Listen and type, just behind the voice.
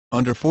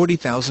under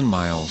 40,000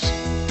 miles.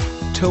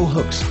 Tow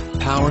hooks,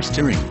 power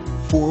steering,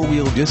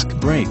 4-wheel disc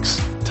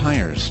brakes,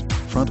 tires,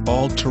 front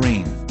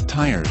all-terrain,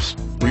 tires,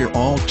 rear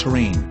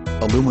all-terrain,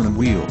 aluminum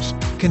wheels,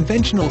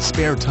 conventional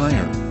spare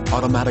tire,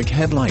 automatic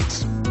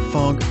headlights,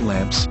 fog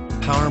lamps,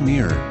 power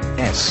mirror,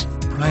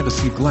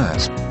 privacy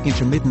glass,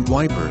 intermittent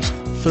wipers,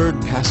 third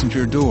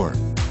passenger door,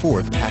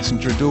 fourth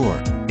passenger door,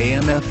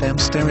 AM/FM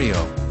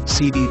stereo,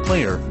 CD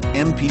player,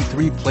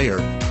 MP3 player,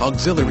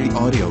 auxiliary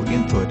audio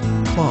input,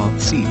 cloth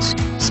seats,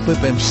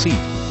 split bench seat,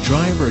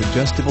 driver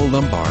adjustable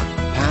lumbar,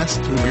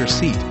 pass-through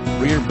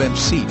rear bench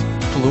seat,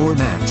 floor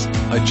mats,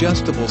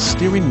 adjustable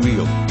steering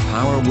wheel,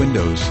 power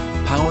windows,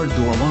 power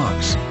door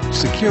locks,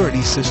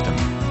 security system,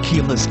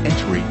 keyless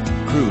entry,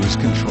 cruise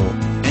control,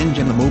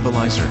 engine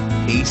immobilizer,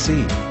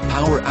 AC,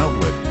 power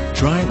outlet,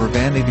 driver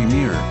vanity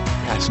mirror,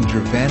 passenger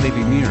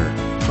vanity mirror,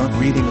 front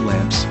reading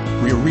lamps,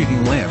 rear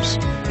reading lamps,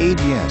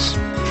 ABS,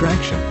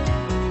 traction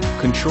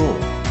control,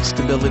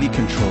 stability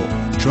control,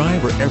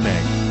 driver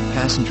airbag,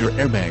 passenger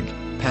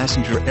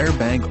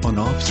airbag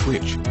on-off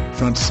switch,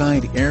 front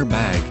side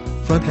airbag,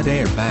 front head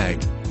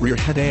airbag, rear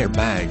head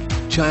airbag,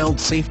 child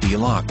safety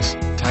locks,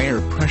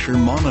 tire pressure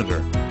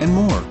monitor, and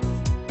more.